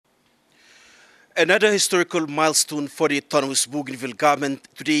Another historical milestone for the Autonomous Bougainville Government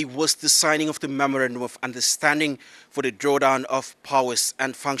today was the signing of the Memorandum of Understanding for the drawdown of powers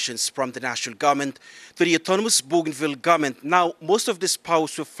and functions from the national government to the Autonomous Bougainville Government. Now, most of these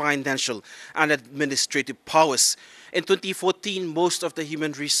powers were financial and administrative powers. In 2014, most of the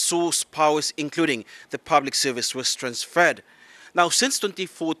human resource powers, including the public service, was transferred. Now, since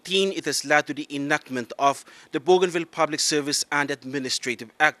 2014, it has led to the enactment of the Bougainville Public Service and Administrative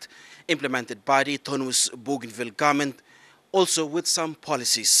Act, implemented by the Autonomous Bougainville Government, also with some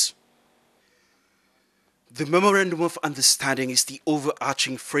policies. The Memorandum of Understanding is the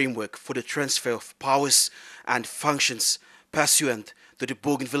overarching framework for the transfer of powers and functions pursuant to the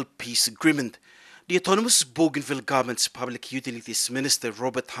Bougainville Peace Agreement. The Autonomous Bougainville Government's Public Utilities Minister,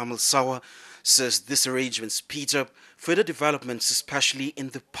 Robert Hamal Sawa, says this arrangement speeds up further developments, especially in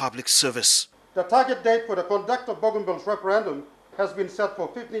the public service. The target date for the conduct of Bougainville's referendum has been set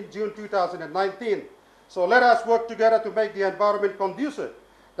for 15 June 2019. So let us work together to make the environment conducive,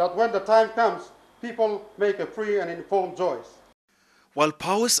 that when the time comes, people make a free and informed choice. While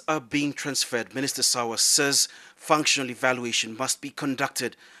powers are being transferred, Minister Sawa says functional evaluation must be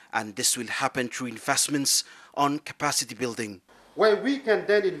conducted, and this will happen through investments on capacity building, where we can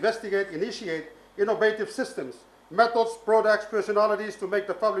then initiate innovative systems, methods, products, personalities to make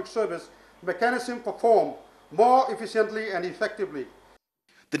the public service mechanism perform more efficiently and effectively.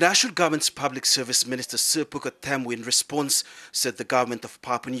 The National Government's Public Service Minister, Sir Pubic, in response, said the government of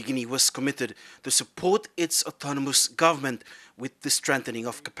Papua New Guinea was committed to support its autonomous government with the strengthening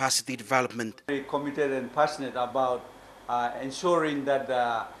of capacity development. Very committed and passionate about ensuring that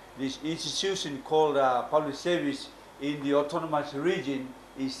this institution called public service in the autonomous region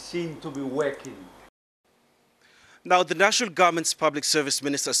is seen to be working. Now, the National Government's Public Service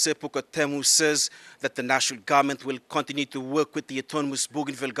Minister, Sir Pubic, says that the National Government will continue to work with the Autonomous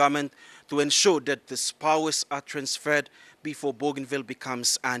Bougainville Government to ensure that these powers are transferred before Bougainville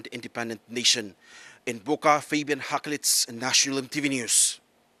becomes an independent nation. In Boka, Fabian Haklitz, National EMTV News.